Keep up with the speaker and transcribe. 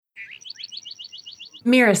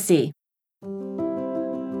Miracy.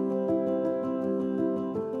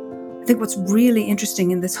 I think what's really interesting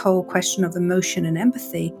in this whole question of emotion and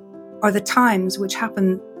empathy are the times which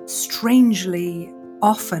happen strangely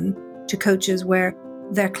often to coaches where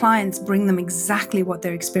their clients bring them exactly what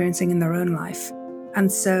they're experiencing in their own life.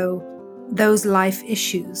 And so those life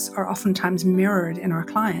issues are oftentimes mirrored in our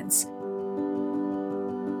clients.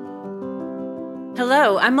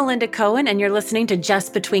 Hello, I'm Melinda Cohen, and you're listening to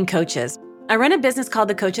Just Between Coaches. I run a business called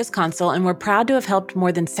The Coaches Console, and we're proud to have helped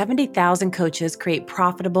more than 70,000 coaches create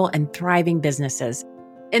profitable and thriving businesses.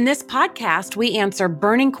 In this podcast, we answer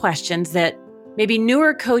burning questions that maybe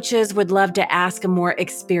newer coaches would love to ask a more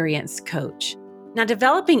experienced coach. Now,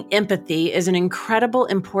 developing empathy is an incredible,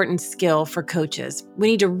 important skill for coaches. We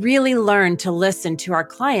need to really learn to listen to our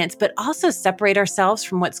clients, but also separate ourselves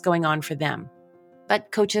from what's going on for them.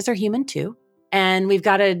 But coaches are human too, and we've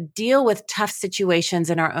got to deal with tough situations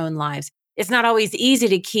in our own lives. It's not always easy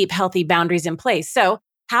to keep healthy boundaries in place. So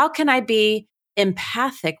how can I be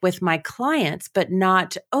empathic with my clients, but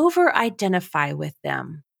not over-identify with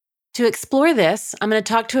them? To explore this, I'm going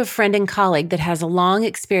to talk to a friend and colleague that has a long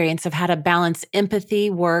experience of how to balance empathy,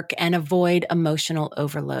 work, and avoid emotional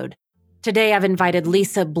overload. Today, I've invited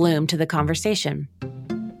Lisa Bloom to the conversation.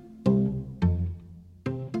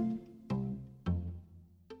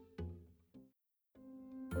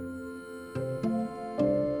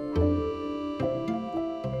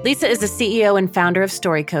 Lisa is the CEO and founder of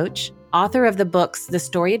Story Coach, author of the books The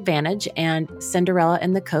Story Advantage and Cinderella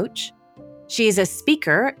and the Coach. She's a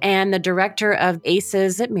speaker and the director of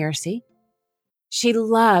ACEs at Miracy. She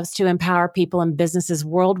loves to empower people and businesses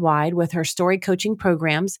worldwide with her story coaching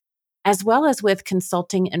programs, as well as with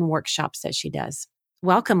consulting and workshops that she does.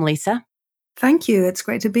 Welcome, Lisa. Thank you. It's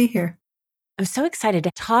great to be here. I'm so excited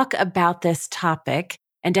to talk about this topic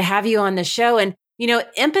and to have you on the show. And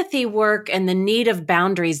empathy work and the need of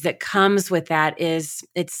boundaries that comes with that it's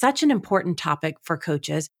such an important topic for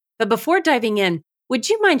coaches. But before diving in, would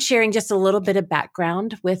you mind sharing just a little bit of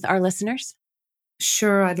background with our listeners?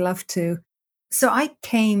 Sure, I'd love to. So I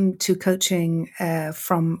came to coaching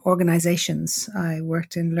from organizations. I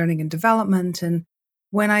worked in learning and development. And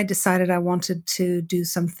when I decided I wanted to do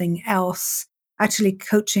something else, actually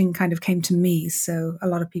coaching kind of came to me. So a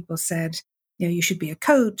lot of people said, you should be a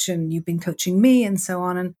coach and you've been coaching me and so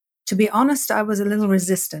on. And to be honest, I was a little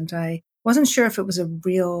resistant. I wasn't sure if it was a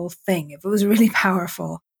real thing, if it was really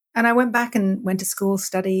powerful. And I went back and went to school,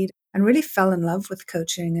 studied, and really fell in love with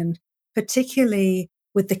coaching, and particularly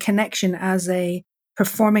with the connection as a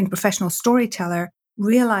performing professional storyteller,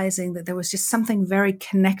 realizing that there was just something very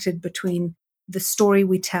connected between the story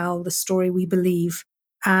we tell, the story we believe,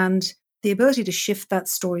 and the ability to shift that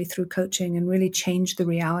story through coaching and really change the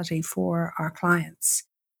reality for our clients.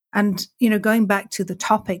 And, going back to the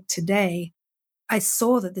topic today, I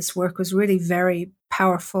saw that this work was really very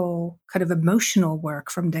powerful, kind of emotional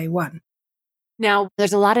work from day one. Now,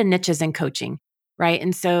 there's a lot of niches in coaching, right?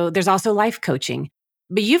 And so there's also life coaching,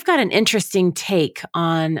 but you've got an interesting take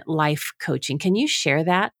on life coaching. Can you share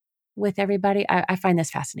that with everybody? I find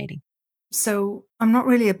this fascinating. So I'm not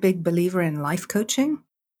really a big believer in life coaching.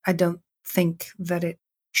 I don't think that it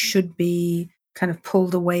should be kind of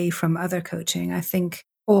pulled away from other coaching. I think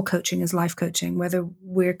all coaching is life coaching, whether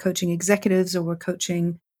we're coaching executives or we're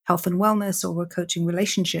coaching health and wellness or we're coaching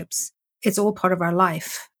relationships. It's all part of our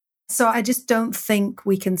life. So I just don't think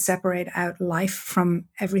we can separate out life from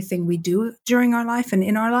everything we do during our life and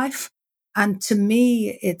in our life. And to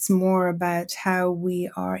me, it's more about how we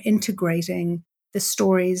are integrating the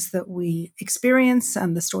stories that we experience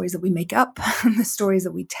and the stories that we make up and the stories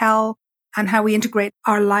that we tell, and how we integrate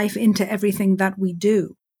our life into everything that we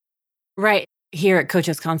do. Right. Here at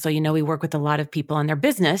Coaches Console, we work with a lot of people in their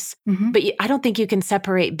business, but I don't think you can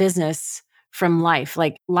separate business from life.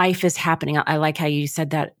 Like life is happening. I like how you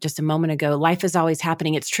said that just a moment ago. Life is always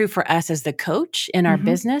happening. It's true for us as the coach in our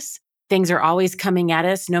business. Things are always coming at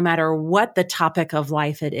us, no matter what the topic of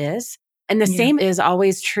life it is. And the same is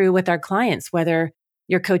always true with our clients, whether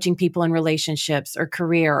you're coaching people in relationships or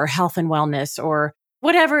career or health and wellness or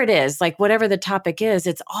whatever it is, like whatever the topic is,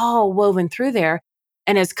 it's all woven through there.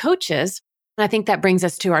 And as coaches, I think that brings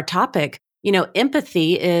us to our topic.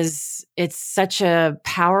 Empathy it's such a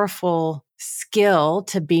powerful skill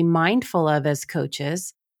to be mindful of as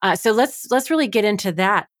coaches. So let's really get into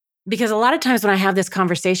that, because a lot of times when I have this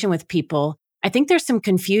conversation with people, I think there's some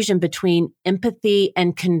confusion between empathy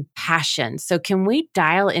and compassion. So can we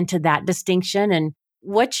dial into that distinction, and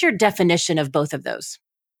what's your definition of both of those?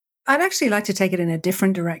 I'd actually like to take it in a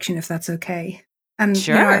different direction, if that's okay. And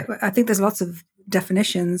sure. I think there's lots of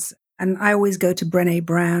definitions. And I always go to Brené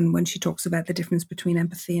Brown when she talks about the difference between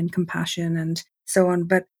empathy and compassion. And so on.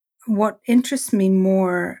 But what interests me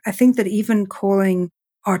more, I think that even calling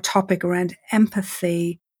our topic around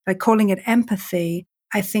empathy, like calling it empathy,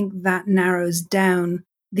 I think that narrows down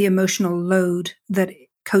the emotional load that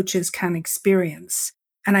coaches can experience.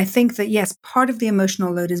 And I think that, yes, part of the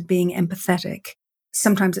emotional load is being empathetic.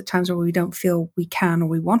 Sometimes at times where we don't feel we can or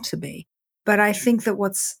we want to be. But I think that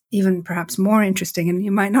what's even perhaps more interesting, and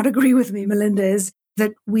you might not agree with me, Melinda, is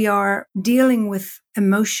that we are dealing with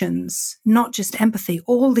emotions, not just empathy,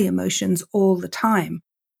 all the emotions all the time.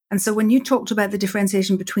 And so when you talked about the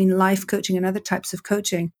differentiation between life coaching and other types of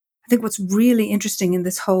coaching, I think what's really interesting in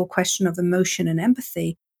this whole question of emotion and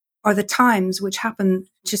empathy are the times which happen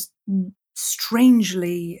just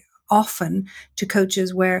strangely often to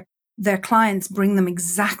coaches where their clients bring them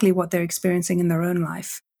exactly what they're experiencing in their own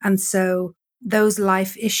life. And so those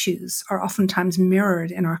life issues are oftentimes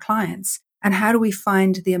mirrored in our clients. And how do we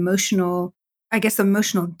find the emotional, I guess, the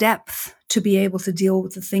emotional depth to be able to deal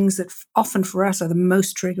with the things that often for us are the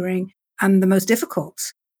most triggering and the most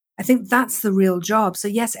difficult? I think that's the real job. So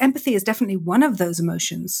yes, empathy is definitely one of those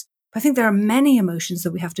emotions. But I think there are many emotions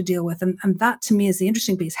that we have to deal with. And that to me is the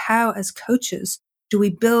interesting piece. How, as coaches, do we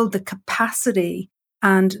build the capacity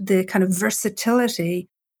and the kind of versatility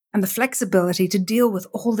and the flexibility to deal with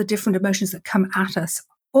all the different emotions that come at us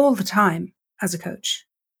all the time as a coach?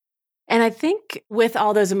 And I think with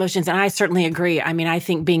all those emotions, and I certainly agree. I mean, I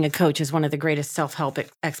think being a coach is one of the greatest self-help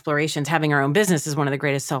explorations. Having our own business is one of the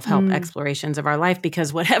greatest self-help explorations of our life,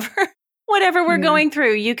 because whatever we're going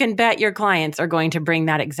through, you can bet your clients are going to bring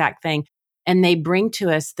that exact thing. And they bring to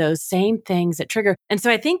us those same things that trigger. And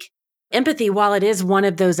so I think empathy, while it is one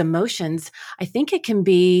of those emotions, I think it can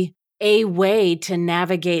be a way to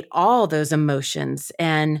navigate all those emotions.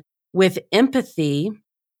 And with empathy,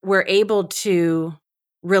 we're able to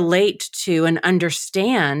relate to and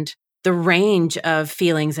understand the range of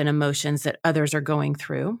feelings and emotions that others are going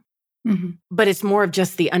through. Mm-hmm. But it's more of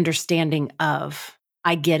just the understanding of,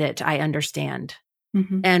 I get it, I understand.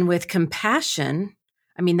 Mm-hmm. And with compassion,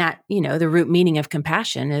 I mean, that, the root meaning of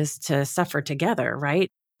compassion is to suffer together, right?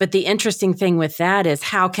 But the interesting thing with that is,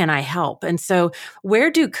 how can I help? And so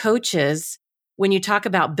where do coaches, when you talk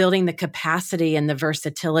about building the capacity and the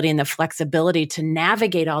versatility and the flexibility to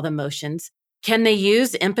navigate all the emotions, can they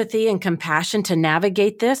use empathy and compassion to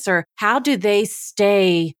navigate this? Or how do they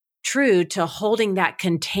stay true to holding that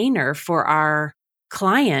container for our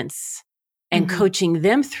clients and coaching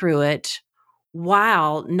them through it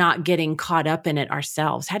while not getting caught up in it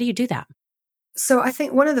ourselves? How do you do that? So I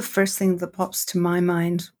think one of the first things that pops to my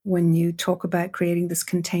mind when you talk about creating this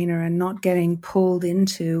container and not getting pulled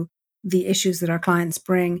into the issues that our clients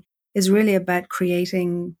bring is really about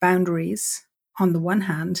creating boundaries on the one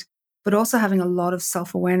hand, but also having a lot of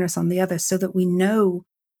self-awareness on the other, so that we know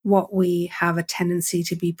what we have a tendency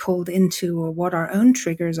to be pulled into or what our own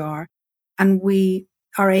triggers are. And we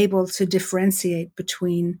are able to differentiate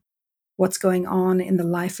between what's going on in the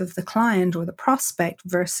life of the client or the prospect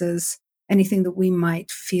versus anything that we might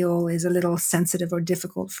feel is a little sensitive or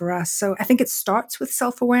difficult for us. So I think it starts with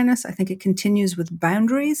self-awareness. I think it continues with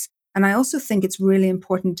boundaries. And I also think it's really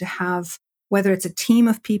important to have, whether it's a team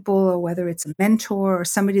of people or whether it's a mentor or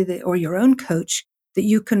somebody that, or your own coach, that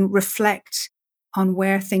you can reflect on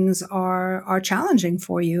where things are challenging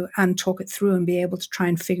for you and talk it through and be able to try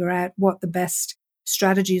and figure out what the best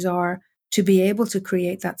strategies are to be able to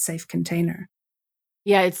create that safe container.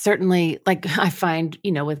 Yeah, it's certainly, like, I find,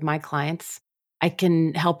 with my clients, I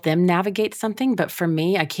can help them navigate something, but for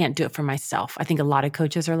me, I can't do it for myself. I think a lot of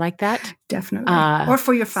coaches are like that. Definitely. Or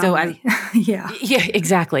for your family. Yeah. Yeah,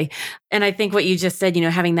 exactly. And I think what you just said,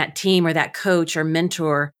 having that team or that coach or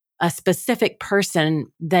mentor, a specific person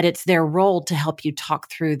that it's their role to help you talk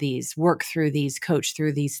through these, work through these, coach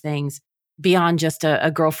through these things, beyond just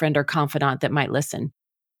a girlfriend or confidant that might listen.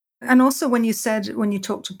 And also when you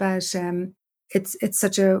talked about it's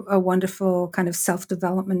such a wonderful kind of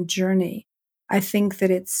self-development journey. I think that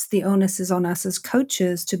it's the onus is on us as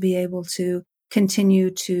coaches to be able to continue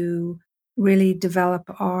to really develop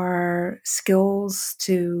our skills,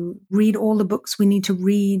 to read all the books we need to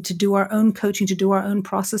read, to do our own coaching, to do our own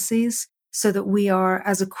processes, so that we are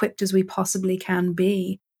as equipped as we possibly can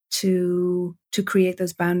be to create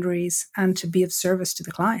those boundaries and to be of service to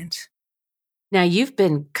the client. Now, you've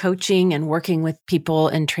been coaching and working with people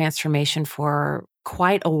in transformation for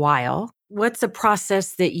quite a while. What's a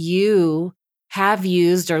process that you have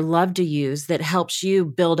used or love to use that helps you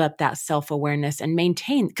build up that self-awareness and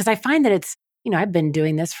maintain? Because I find that it's, I've been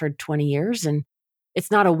doing this for 20 years and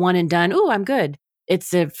it's not a one and done, oh, I'm good.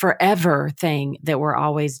 It's a forever thing that we're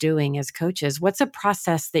always doing as coaches. What's a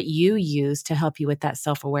process that you use to help you with that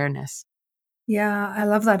self-awareness? Yeah, I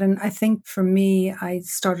love that. And I think for me, I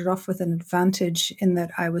started off with an advantage in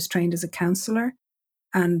that I was trained as a counselor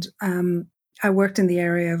and I worked in the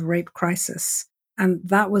area of rape crisis. And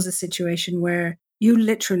that was a situation where you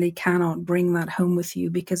literally cannot bring that home with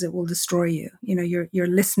you because it will destroy you. You know, you're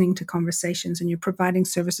listening to conversations and you're providing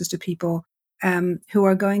services to people who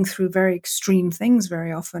are going through very extreme things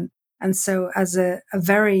very often. And so, as a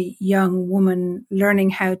very young woman learning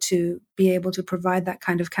how to be able to provide that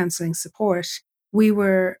kind of counseling support, we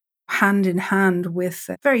were hand in hand with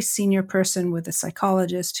a very senior person, with a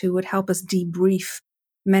psychologist who would help us debrief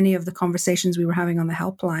many of the conversations we were having on the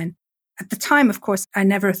helpline. At the time, of course, I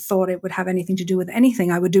never thought it would have anything to do with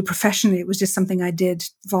anything I would do professionally. It was just something I did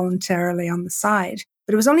voluntarily on the side.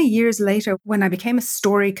 But it was only years later when I became a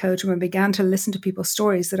story coach and I began to listen to people's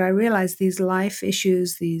stories that I realized these life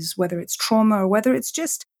issues, whether it's trauma or whether it's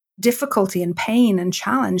just difficulty and pain and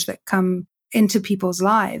challenge that come into people's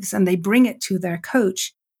lives and they bring it to their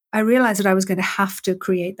coach. I realized that I was going to have to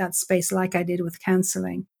create that space like I did with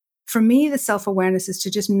counseling. For me, the self-awareness is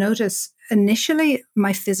to just notice initially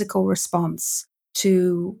my physical response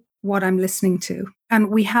to what I'm listening to. And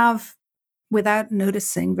we have, without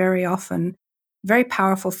noticing very often, very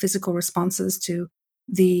powerful physical responses to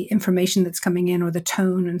the information that's coming in or the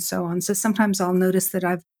tone and so on. So sometimes I'll notice that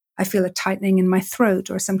I feel a tightening in my throat,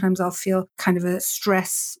 or sometimes I'll feel kind of a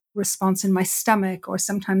stress response in my stomach, or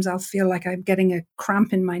sometimes I'll feel like I'm getting a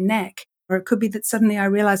cramp in my neck. Or it could be that suddenly I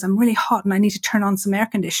realize I'm really hot and I need to turn on some air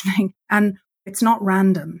conditioning. And it's not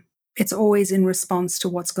random. It's always in response to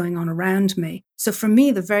what's going on around me. So for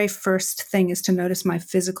me, the very first thing is to notice my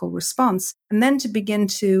physical response and then to begin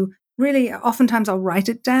to really, oftentimes I'll write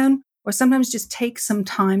it down or sometimes just take some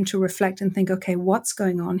time to reflect and think, okay, what's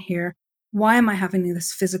going on here? Why am I having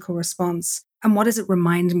this physical response? And what does it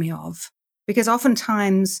remind me of? Because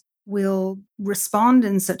oftentimes we'll respond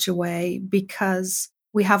in such a way because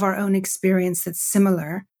we have our own experience that's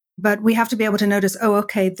similar, but we have to be able to notice, oh,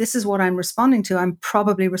 okay, this is what I'm responding to. I'm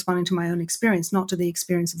probably responding to my own experience, not to the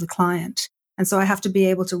experience of the client. And so I have to be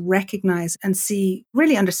able to recognize and see,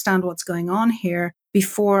 really understand what's going on here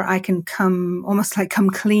before I can come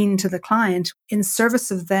clean to the client in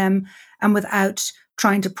service of them and without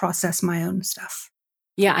trying to process my own stuff.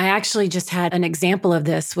 Yeah, I actually just had an example of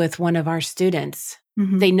this with one of our students.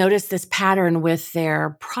 Mm-hmm. They noticed this pattern with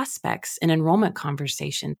their prospects in enrollment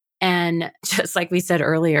conversation. And just like we said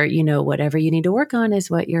earlier, whatever you need to work on is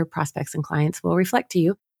what your prospects and clients will reflect to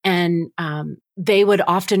you. And they would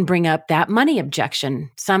often bring up that money objection,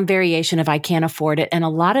 some variation of I can't afford it. And a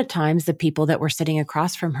lot of times the people that were sitting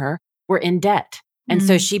across from her were in debt. And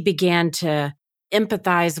so she began to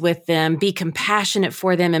empathize with them, be compassionate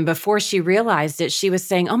for them. And before she realized it, she was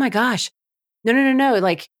saying, oh my gosh, no.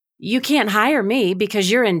 Like, you can't hire me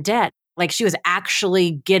because you're in debt. Like, she was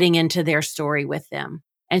actually getting into their story with them.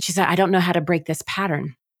 And she said, I don't know how to break this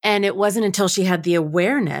pattern. And it wasn't until she had the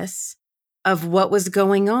awareness of what was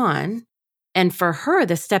going on. And for her,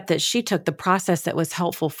 the step that she took, the process that was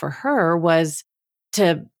helpful for her was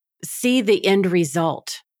to see the end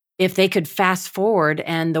result. If they could fast forward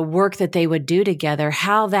and the work that they would do together,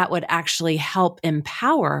 how that would actually help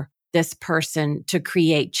empower this person to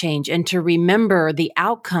create change and to remember the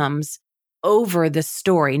outcomes over the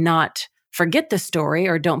story, not forget the story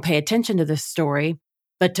or don't pay attention to the story,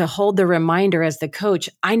 but to hold the reminder as the coach,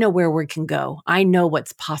 I know where we can go. I know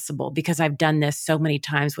what's possible because I've done this so many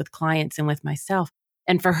times with clients and with myself.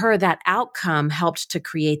 And for her, that outcome helped to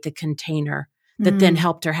create the container that then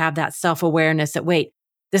helped her have that self-awareness that, wait,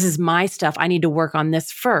 this is my stuff. I need to work on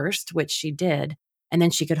this first, which she did. And then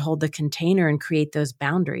she could hold the container and create those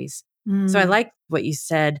boundaries. So I like what you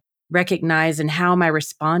said, recognize and how am I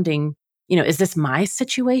responding? Is this my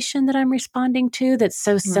situation that I'm responding to that's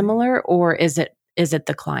so similar, or is it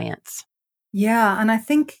the client's? Yeah. And I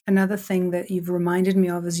think another thing that you've reminded me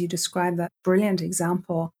of as you describe that brilliant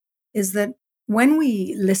example is that when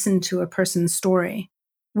we listen to a person's story,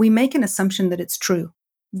 we make an assumption that it's true,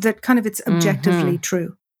 that kind of it's objectively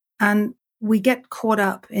true. And we get caught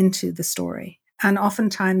up into the story. And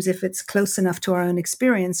oftentimes, if it's close enough to our own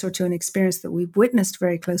experience or to an experience that we've witnessed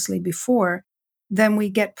very closely before, then we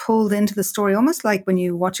get pulled into the story, almost like when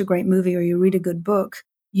you watch a great movie or you read a good book,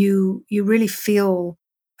 you really feel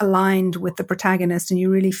aligned with the protagonist and you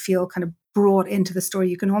really feel kind of brought into the story.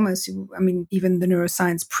 You can almost, even the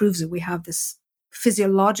neuroscience proves it. We have this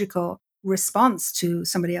physiological response to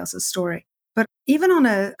somebody else's story. But even on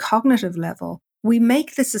a cognitive level, we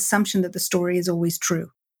make this assumption that the story is always true.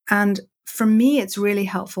 And for me, it's really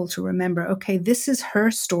helpful to remember, okay, this is her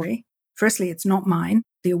story. Firstly, it's not mine.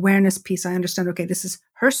 The awareness piece, I understand, okay, this is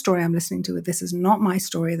her story I'm listening to. This is not my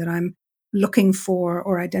story that I'm looking for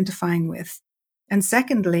or identifying with. And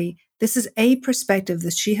secondly, this is a perspective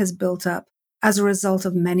that she has built up as a result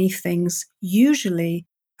of many things, usually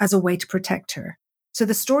as a way to protect her. So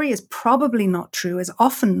the story is probably not true, is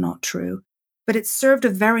often not true, but it served a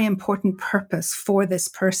very important purpose for this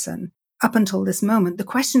person up until this moment. The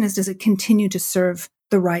question is, does it continue to serve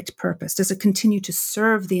the right purpose? Does it continue to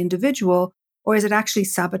serve the individual, or is it actually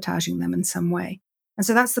sabotaging them in some way? And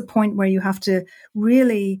so that's the point where you have to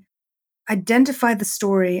really identify the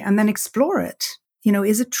story and then explore it.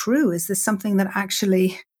 Is it true? Is this something that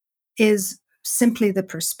actually is simply the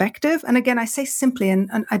perspective? And again, I say simply, and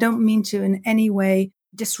I don't mean to in any way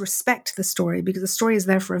disrespect the story, because the story is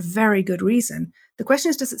there for a very good reason. The question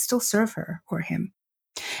is, does it still serve her or him?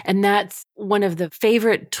 And that's one of the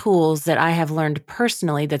favorite tools that I have learned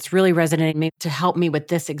personally that's really resonated me to help me with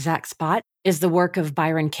this exact spot is the work of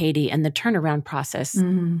Byron Katie and the turnaround process.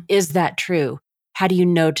 Mm-hmm. Is that true? How do you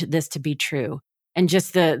know this to be true? And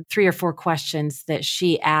just the 3 or 4 questions that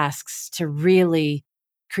she asks to really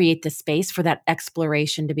create the space for that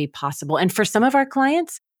exploration to be possible. And for some of our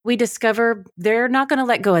clients, we discover they're not going to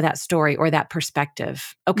let go of that story or that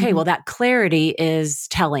perspective. Okay, well, that clarity is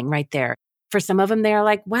telling right there. For some of them, they're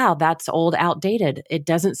like, wow, that's old, outdated. It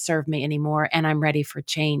doesn't serve me anymore, and I'm ready for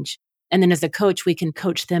change. And then as a coach, we can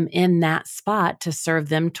coach them in that spot to serve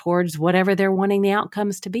them towards whatever they're wanting the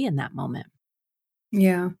outcomes to be in that moment.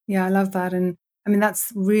 Yeah, I love that. And I mean,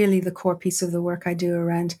 that's really the core piece of the work I do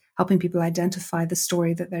around helping people identify the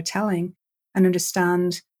story that they're telling and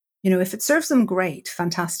understand, if it serves them, great,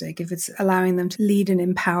 fantastic. If it's allowing them to lead an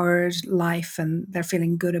empowered life and they're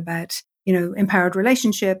feeling good about, empowered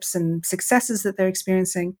relationships and successes that they're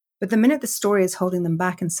experiencing. But the minute the story is holding them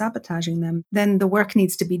back and sabotaging them, then the work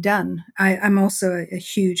needs to be done. I'm also a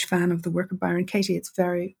huge fan of the work of Byron Katie. It's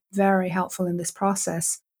very, very helpful in this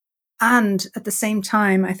process. And at the same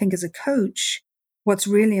time, I think as a coach, what's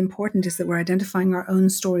really important is that we're identifying our own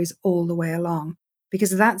stories all the way along,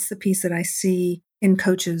 because that's the piece that I see in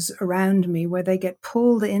coaches around me, where they get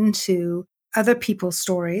pulled into other people's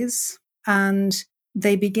stories and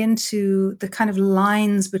they begin to, the kind of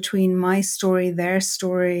lines between my story, their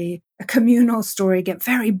story, a communal story get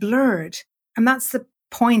very blurred. And that's the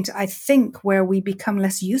point, I think, where we become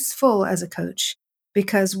less useful as a coach,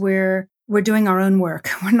 because we're doing our own work.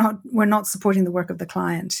 We're not supporting the work of the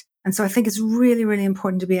client. And so I think it's really, really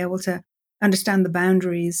important to be able to understand the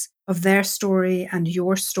boundaries of their story and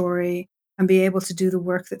your story and be able to do the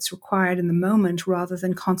work that's required in the moment rather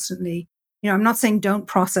than constantly, I'm not saying don't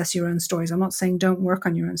process your own stories. I'm not saying don't work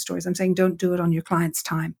on your own stories. I'm saying don't do it on your client's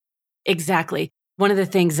time. Exactly. One of the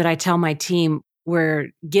things that I tell my team, we're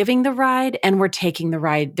giving the ride and we're taking the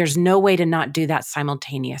ride. There's no way to not do that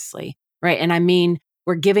simultaneously, right? And I mean,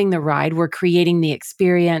 we're giving the ride, we're creating the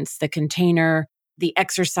experience, the container, the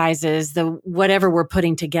exercises, the whatever we're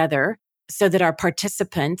putting together so that our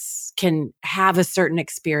participants can have a certain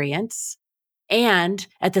experience. And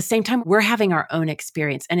at the same time, we're having our own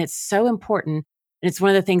experience. And it's so important. And it's one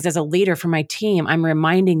of the things as a leader for my team, I'm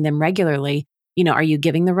reminding them regularly, are you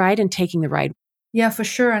giving the ride and taking the ride? Yeah, for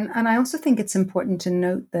sure. And I also think it's important to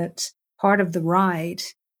note that part of the ride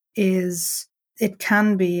is it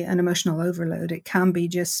can be an emotional overload. It can be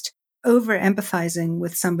just over empathizing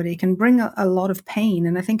with somebody can bring a lot of pain.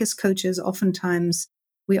 And I think as coaches, oftentimes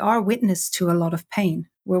we are witness to a lot of pain.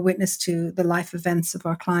 We're witness to the life events of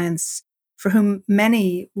our clients, for whom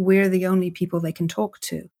many, we're the only people they can talk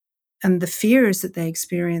to. And the fears that they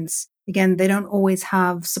experience, again, they don't always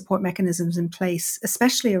have support mechanisms in place,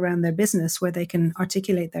 especially around their business where they can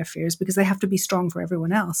articulate their fears because they have to be strong for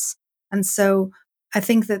everyone else. And so I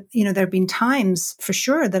think that, there have been times for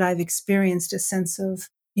sure that I've experienced a sense of,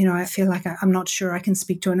 I feel like I'm not sure I can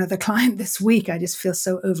speak to another client this week. I just feel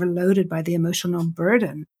so overloaded by the emotional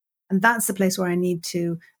burden. And that's the place where I need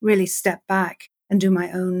to really step back and do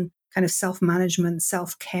my own kind of self-management,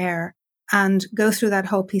 self-care, and go through that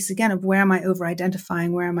whole piece again of where am I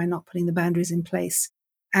over-identifying, where am I not putting the boundaries in place?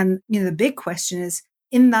 And, the big question is,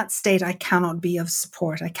 in that state, I cannot be of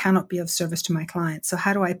support. I cannot be of service to my client. So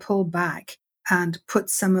how do I pull back and put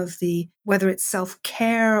some of the, whether it's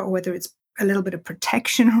self-care or whether it's a little bit of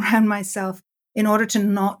protection around myself in order to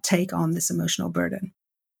not take on this emotional burden?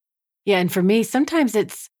 Yeah. And for me, sometimes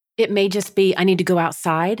it may just be, I need to go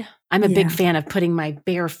outside. I'm a big fan of putting my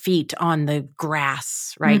bare feet on the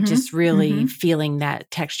grass, right? Mm-hmm. Just really feeling that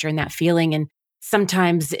texture and that feeling. And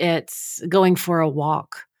sometimes it's going for a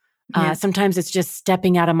walk. Sometimes it's just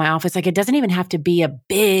stepping out of my office. Like it doesn't even have to be a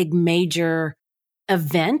big, major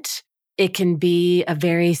event. It can be a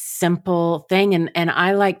very simple thing. And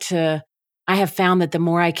I have found that the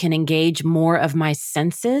more I can engage more of my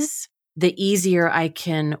senses, the easier I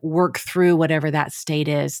can work through whatever that state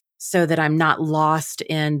is. so that I'm not lost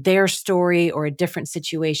in their story or a different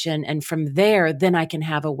situation. And from there, then I can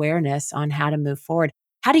have awareness on how to move forward.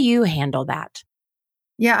 How do you handle that?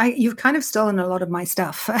 Yeah, you've kind of stolen a lot of my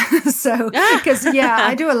stuff. So, because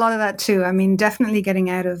I do a lot of that too. I mean, definitely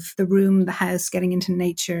getting out of the room, the house, getting into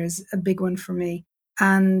nature is a big one for me.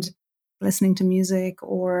 And listening to music,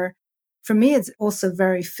 or for me, it's also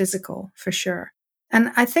very physical for sure.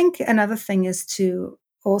 And I think another thing is to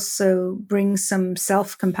also bring some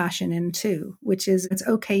self-compassion in too, which is it's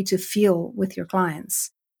okay to feel with your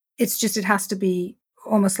clients. It's just, it has to be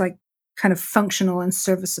almost like kind of functional and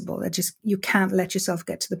serviceable. It just, you can't let yourself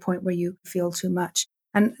get to the point where you feel too much.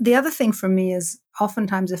 And the other thing for me is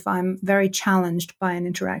oftentimes if I'm very challenged by an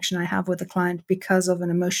interaction I have with a client because of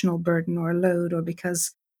an emotional burden or a load, or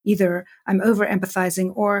because either I'm over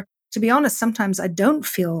empathizing, or to be honest, sometimes I don't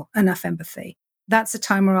feel enough empathy. That's a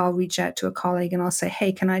time where I'll reach out to a colleague and I'll say,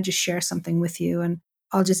 hey, can I just share something with you? And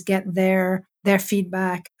I'll just get their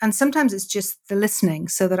feedback. And sometimes it's just the listening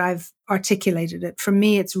so that I've articulated it. For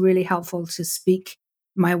me, it's really helpful to speak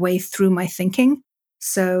my way through my thinking.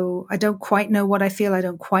 So I don't quite know what I feel. I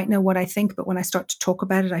don't quite know what I think. But when I start to talk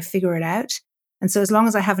about it, I figure it out. And so as long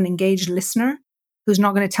as I have an engaged listener who's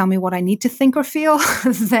not going to tell me what I need to think or feel,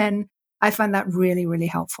 then I find that really, really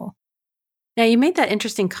helpful. Now, you made that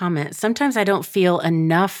interesting comment. Sometimes I don't feel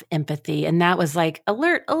enough empathy. And that was like,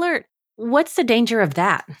 alert, alert. What's the danger of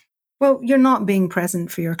that? Well, you're not being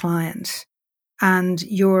present for your client. And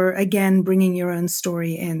you're, again, bringing your own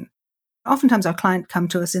story in. Oftentimes our client come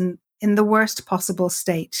to us in the worst possible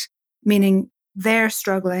state, meaning they're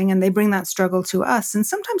struggling and they bring that struggle to us. And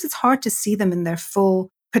sometimes it's hard to see them in their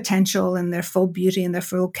full potential and their full beauty and their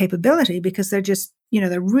full capability, because they're just,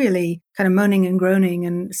 they're really kind of moaning and groaning.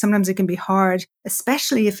 And sometimes it can be hard,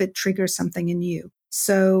 especially if it triggers something in you.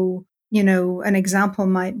 So, an example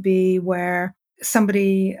might be where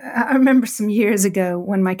I remember some years ago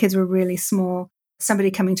when my kids were really small,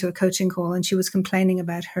 somebody coming to a coaching call and she was complaining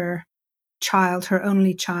about her child, her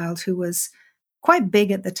only child, who was quite big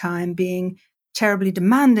at the time, being terribly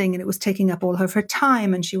demanding, and it was taking up all of her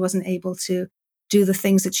time, and she wasn't able to do the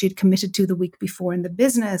things that she'd committed to the week before in the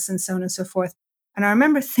business, and so on and so forth. And I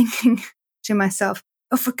remember thinking to myself,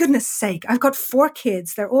 oh, for goodness sake, I've got 4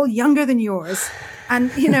 kids. They're all younger than yours.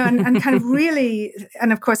 And, and kind of really,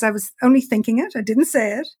 and of course I was only thinking it. I didn't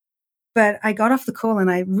say it, but I got off the call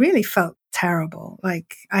and I really felt terrible.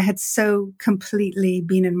 Like I had so completely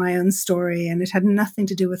been in my own story and it had nothing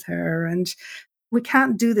to do with her. And we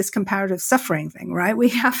can't do this comparative suffering thing, right? We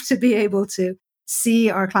have to be able to see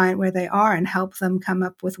our client where they are and help them come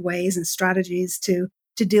up with ways and strategies to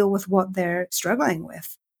deal with what they're struggling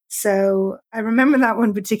with. So I remember that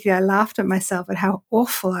one particularly. I laughed at myself at how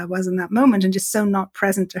awful I was in that moment and just so not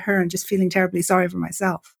present to her and just feeling terribly sorry for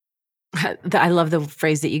myself. I love the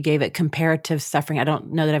phrase that you gave it, comparative suffering. I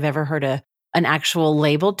don't know that I've ever heard an actual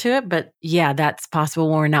label to it, but yeah, that's possible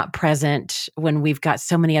when we're not present, when we've got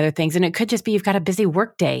so many other things. And it could just be you've got a busy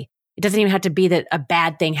work day. It doesn't even have to be that a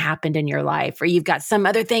bad thing happened in your life or you've got some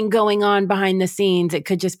other thing going on behind the scenes. It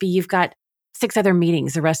could just be you've got 6 other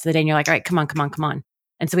meetings the rest of the day and you're like, all right, come on.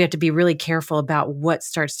 And so we have to be really careful about what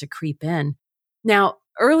starts to creep in. Now,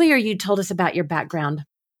 earlier you told us about your background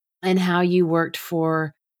and how you worked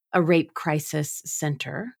for a rape crisis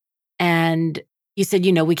center. And you said,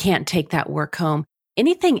 we can't take that work home.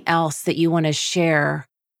 Anything else that you want to share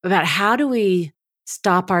about how do we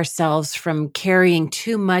stop ourselves from carrying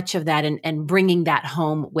too much of that and bringing that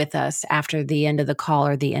home with us after the end of the call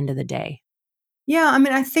or the end of the day? Yeah, I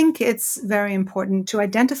mean, I think it's very important to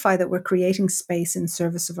identify that we're creating space in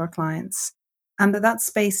service of our clients and that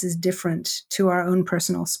space is different to our own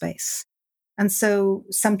personal space. And so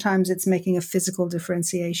sometimes it's making a physical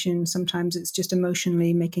differentiation. Sometimes it's just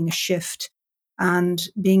emotionally making a shift and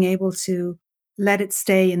being able to let it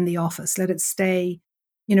stay in the office, let it stay,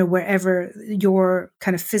 wherever your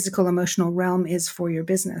kind of physical, emotional realm is for your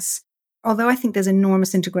business. Although I think there's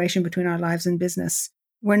enormous integration between our lives and business,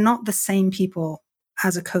 we're not the same people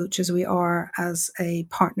as a coach as we are as a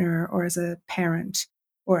partner or as a parent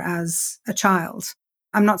or as a child.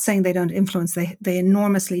 I'm not saying they don't influence, they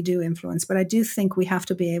enormously do influence, but I do think we have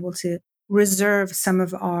to be able to reserve some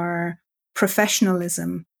of our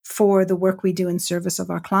professionalism for the work we do in service of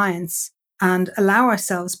our clients and allow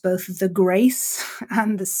ourselves both the grace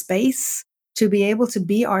and the space to be able to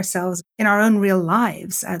be ourselves in our own real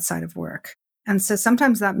lives outside of work. And so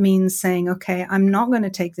sometimes that means saying, okay, I'm not going to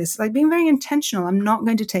take this, like being very intentional. I'm not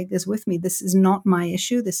going to take this with me. This is not my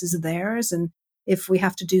issue. This is theirs. And if we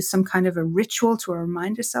have to do some kind of a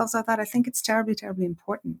remind ourselves of that, I think it's terribly, terribly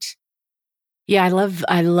important. Yeah,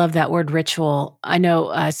 I love that word ritual. I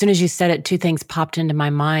know as soon as you said it, two things popped into my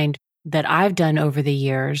mind that I've done over the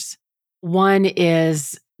years. One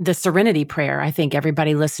is the serenity prayer. I think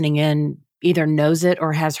everybody listening in either knows it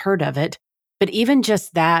or has heard of it. But even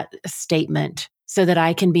just that statement, so that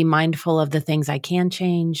I can be mindful of the things I can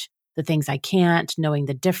change, the things I can't, knowing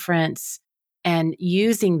the difference, and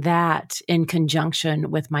using that in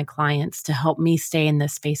conjunction with my clients to help me stay in the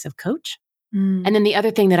space of coach. And then the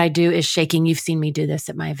other thing that I do is shaking. You've seen me do this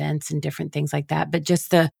at my events and different things like that. But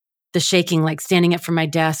just the shaking, like standing up from my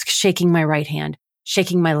desk, shaking my right hand,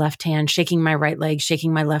 shaking my left hand, shaking my right leg,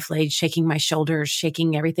 shaking my left leg, shaking my shoulders,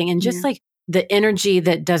 shaking everything. And just like the energy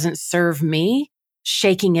that doesn't serve me,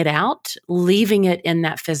 shaking it out, leaving it in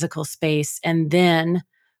that physical space, and then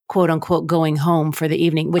quote unquote going home for the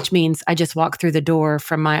evening, which means I just walk through the door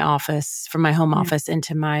from my office, from my home office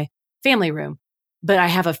into my family room. But I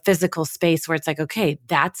have a physical space where it's like, okay,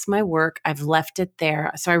 that's my work. I've left it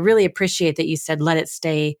there. So I really appreciate that you said, let it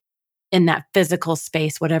stay in that physical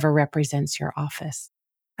space, whatever represents your office.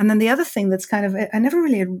 And then the other thing that's kind of, I never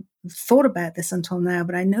really had thought about this until now,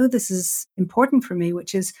 but I know this is important for me,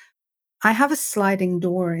 which is I have a sliding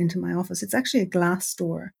door into my office. It's actually a glass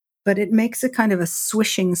door, but it makes a kind of a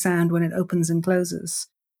swishing sound when it opens and closes.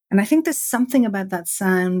 And I think there's something about that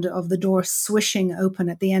sound of the door swishing open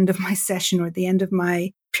at the end of my session or at the end of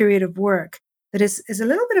my period of work that is a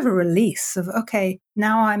little bit of a release of, okay,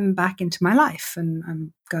 now I'm back into my life and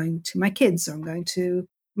I'm going to my kids or I'm going to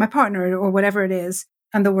my partner or whatever it is,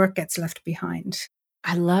 and the work gets left behind.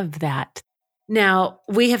 I love that. Now,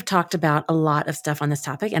 we have talked about a lot of stuff on this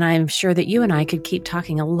topic, and I'm sure that you and I could keep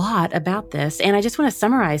talking a lot about this. And I just want to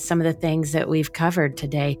summarize some of the things that we've covered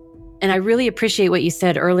today. And I really appreciate what you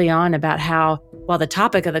said early on about how, while the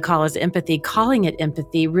topic of the call is empathy, calling it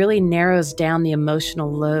empathy really narrows down the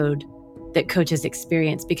emotional load that coaches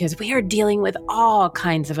experience because we are dealing with all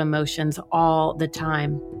kinds of emotions all the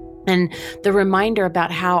time. And the reminder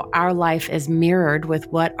about how our life is mirrored with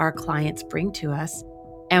what our clients bring to us.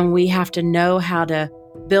 And we have to know how to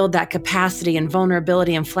build that capacity and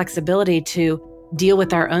vulnerability and flexibility to deal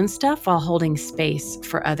with our own stuff while holding space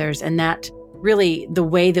for others. And that really, the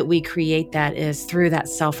way that we create that is through that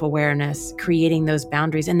self-awareness, creating those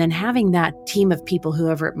boundaries, and then having that team of people,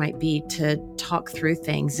 whoever it might be, to talk through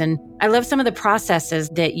things. And I love some of the processes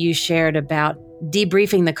that you shared about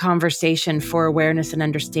debriefing the conversation for awareness and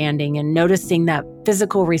understanding, and noticing that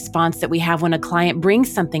physical response that we have when a client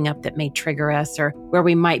brings something up that may trigger us, or where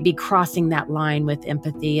we might be crossing that line with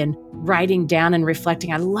empathy, and writing down and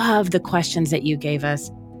reflecting. I love the questions that you gave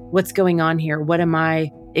us. What's going on here? What am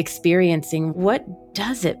I experiencing? What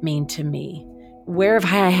does it mean to me? Where have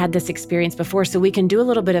I had this experience before? So we can do a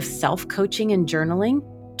little bit of self-coaching and journaling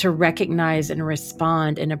to recognize and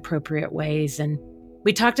respond in appropriate ways. And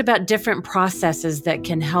we talked about different processes that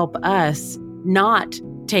can help us not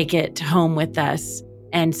take it home with us,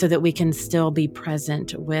 and so that we can still be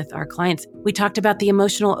present with our clients. We talked about the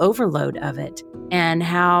emotional overload of it and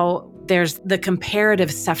how there's the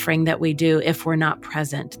comparative suffering that we do if we're not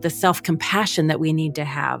present, the self-compassion that we need to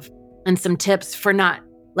have, and some tips for not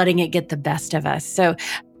letting it get the best of us. So,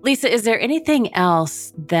 Lisa, is there anything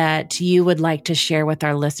else that you would like to share with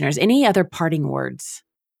our listeners? Any other parting words?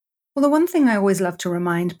 Well, the one thing I always love to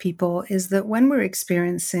remind people is that when we're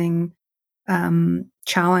experiencing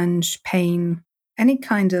challenge, pain, any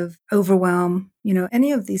kind of overwhelm,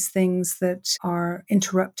 any of these things that are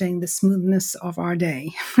interrupting the smoothness of our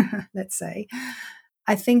day, let's say,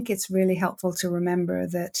 I think it's really helpful to remember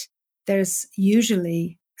that there's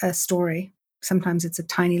usually a story. Sometimes it's a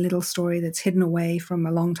tiny little story that's hidden away from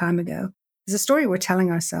a long time ago. There's a story we're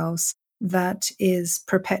telling ourselves that is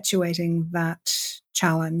perpetuating that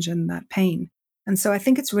challenge and that pain. And so I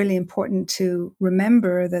think it's really important to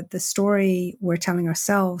remember that the story we're telling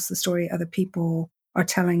ourselves, the story other people are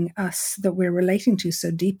telling us that we're relating to so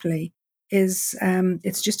deeply is,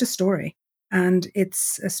 it's just a story. And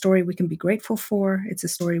it's a story we can be grateful for. It's a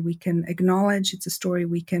story we can acknowledge. It's a story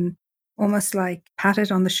we can almost like pat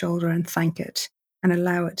it on the shoulder and thank it and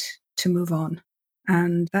allow it to move on.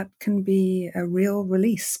 And that can be a real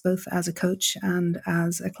release, both as a coach and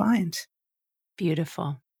as a client.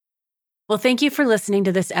 Beautiful. Well, thank you for listening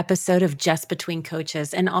to this episode of Just Between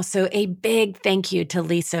Coaches. And also a big thank you to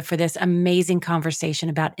Lisa for this amazing conversation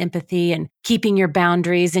about empathy and keeping your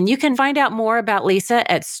boundaries. And you can find out more about Lisa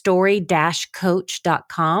at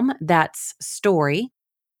story-coach.com. That's story,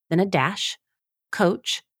 then a dash,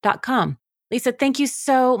 coach.com. Lisa, thank you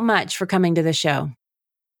so much for coming to the show.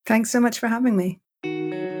 Thanks so much for having me.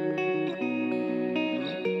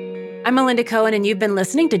 I'm Melinda Cohen, and you've been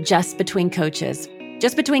listening to Just Between Coaches.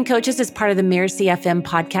 Just Between Coaches is part of the Mirror CFM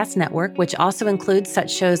podcast network, which also includes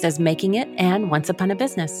such shows as Making It and Once Upon a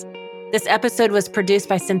Business. This episode was produced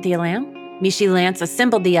by Cynthia Lamb. Mishi Lance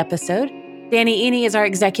assembled the episode. Danny Eni is our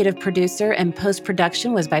executive producer, and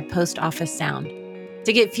post-production was by Post Office Sound.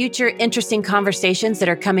 To get future interesting conversations that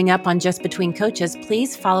are coming up on Just Between Coaches,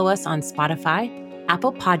 please follow us on Spotify,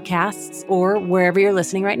 Apple Podcasts, or wherever you're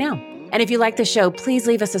listening right now. And if you like the show, please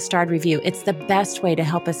leave us a starred review. It's the best way to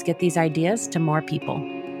help us get these ideas to more people.